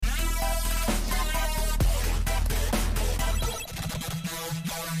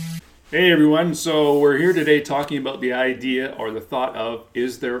Hey everyone, so we're here today talking about the idea or the thought of,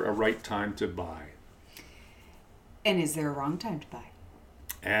 is there a right time to buy? And is there a wrong time to buy?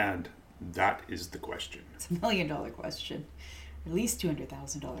 And that is the question. It's $1 million question, at least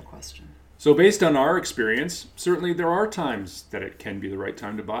 $200,000 question. So, based on our experience, certainly there are times that it can be the right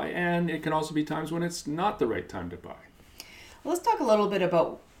time to buy, and it can also be times when it's not the right time to buy. Well, let's talk a little bit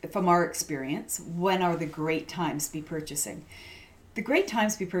about, from our experience, when are the great times to be purchasing? The great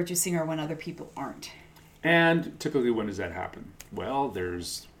times to be purchasing are when other people aren't. And typically, when does that happen? Well,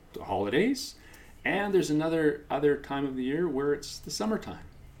 there's the holidays, and there's another other time of the year where it's the summertime.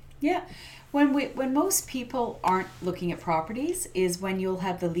 Yeah. When most people aren't looking at properties is when you'll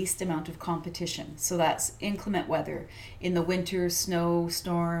have the least amount of competition. So that's inclement weather in the winter, snow,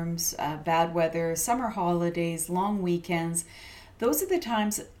 storms, bad weather, summer holidays, long weekends. Those are the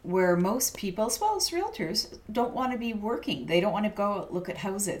times where most people, as well as realtors, don't want to be working. They don't want to go out look at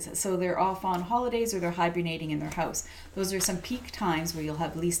houses. So they're off on holidays or they're hibernating in their house. Those are some peak times where you'll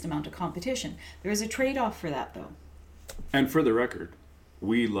have least amount of competition. There is a trade-off for that though. And for the record,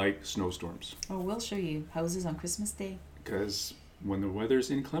 we like snowstorms Oh, we'll show you houses on Christmas Day. because when the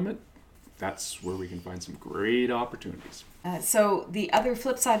weather's inclement, that's where we can find some great opportunities. So the other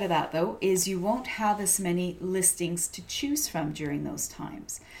flip side of that, though, is you won't have as many listings to choose from during those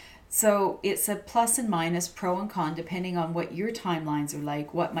times. So it's a plus and minus, pro and con, depending on what your timelines are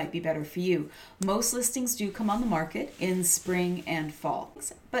like, what might be better for you. Most listings do come on the market in spring and fall,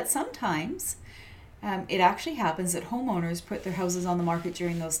 but sometimes it actually happens that homeowners put their houses on the market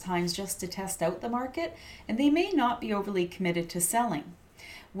during those times just to test out the market, and they may not be overly committed to selling.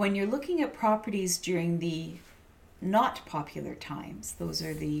 When you're looking at properties during the not popular times, those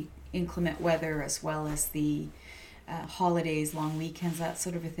are the inclement weather as well as the holidays, long weekends, that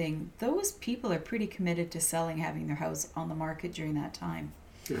sort of a thing, those people are pretty committed to selling, having their house on the market during that time.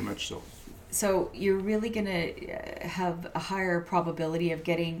 Very much so. So you're really going to have a higher probability of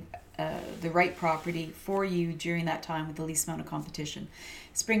getting the right property for you during that time with the least amount of competition.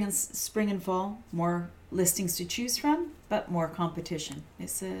 Spring and fall, more listings to choose from, but more competition.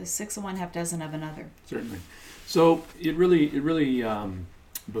 It's a six of one, half dozen of another. Certainly. So it really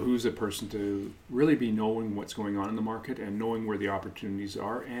behooves a person to really be knowing what's going on in the market and knowing where the opportunities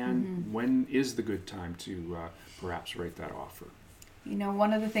are and when is the good time to perhaps write that offer. You know,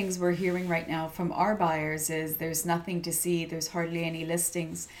 one of the things we're hearing right now from our buyers is there's nothing to see, there's hardly any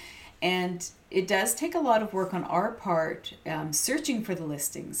listings. And it does take a lot of work on our part searching for the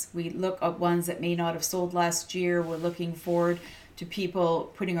listings. We look at ones that may not have sold last year. We're looking forward to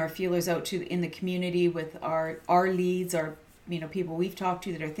people putting our feelers out to in the community with our leads, our people we've talked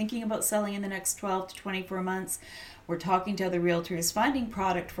to that are thinking about selling in the next 12 to 24 months. We're talking to other realtors, finding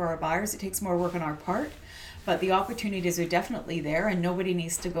product for our buyers. It takes more work on our part, but the opportunities are definitely there, and nobody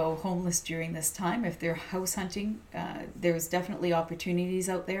needs to go homeless during this time. If they're house hunting, there's definitely opportunities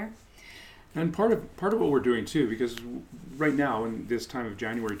out there. And part of what we're doing too, because right now in this time of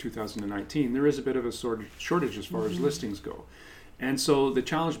January 2019, there is a bit of a sort of shortage as far as listings go. And so the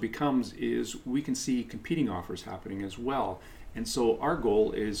challenge becomes is we can see competing offers happening as well. And so our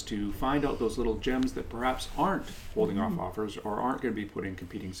goal is to find out those little gems that perhaps aren't holding off offers or aren't going to be put in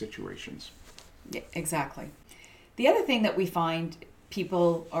competing situations. Yeah, exactly. The other thing that we find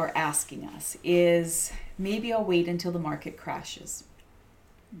people are asking us is maybe I'll wait until the market crashes.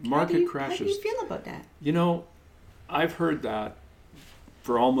 Market How do crashes. you feel about that? You know, I've heard that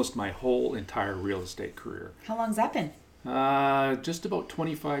for almost my whole entire real estate career. How long's that been? Just about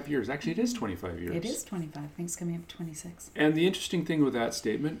 25 years. Actually, it is 25 years. It is 25. I think it's coming up to 26. And the interesting thing with that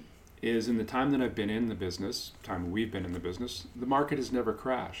statement is in the time that I've been in the business, time we've been in the business, the market has never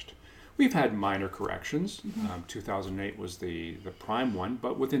crashed. We've had minor corrections. 2008 was the prime one,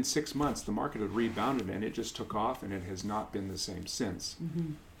 but within 6 months, the market had rebounded and it just took off, and it has not been the same since.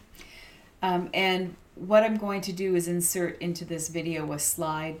 And what I'm going to do is insert into this video a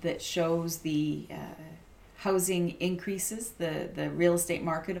slide that shows the housing increases, the real estate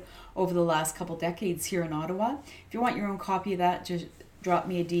market over the last couple decades here in Ottawa. If you want your own copy of that, just drop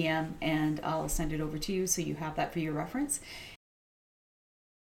me a DM and I'll send it over to you so you have that for your reference.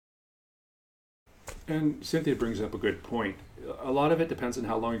 And Cynthia brings up a good point. A lot of it depends on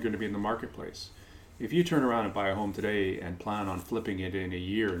how long you're going to be in the marketplace. If you turn around and buy a home today and plan on flipping it in a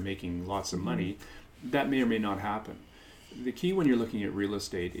year and making lots of money, that may or may not happen. The key when you're looking at real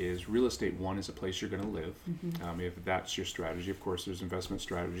estate is real estate, one, is a place you're going to live. If that's your strategy, of course, there's investment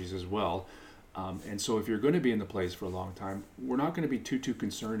strategies as well. And so if you're going to be in the place for a long time, we're not going to be too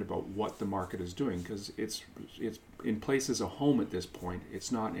concerned about what the market is doing, because it's in place as a home at this point.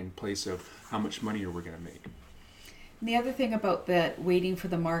 It's not in place of how much money we're going to make. The other thing about that waiting for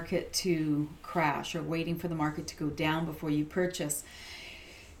the market to crash or waiting for the market to go down before you purchase,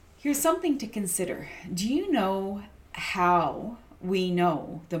 here's something to consider. Do you know how we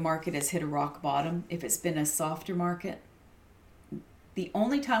know the market has hit a rock bottom if it's been a softer market? The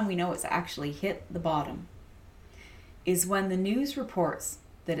only time we know it's actually hit the bottom is when the news reports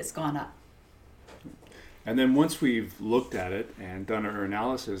that it's gone up. And then once we've looked at it and done our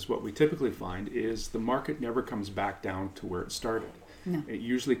analysis, what we typically find is the market never comes back down to where it started. No. It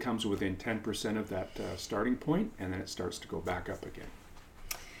usually comes within 10% of that starting point, and then it starts to go back up again.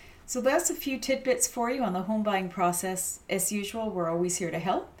 So that's a few tidbits for you on the home buying process. As usual, we're always here to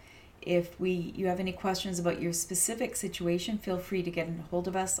help. If you have any questions about your specific situation, feel free to get a hold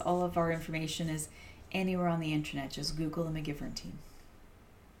of us. All of our information is anywhere on the internet. Just Google the McGivern team.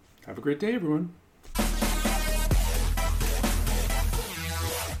 Have a great day, everyone.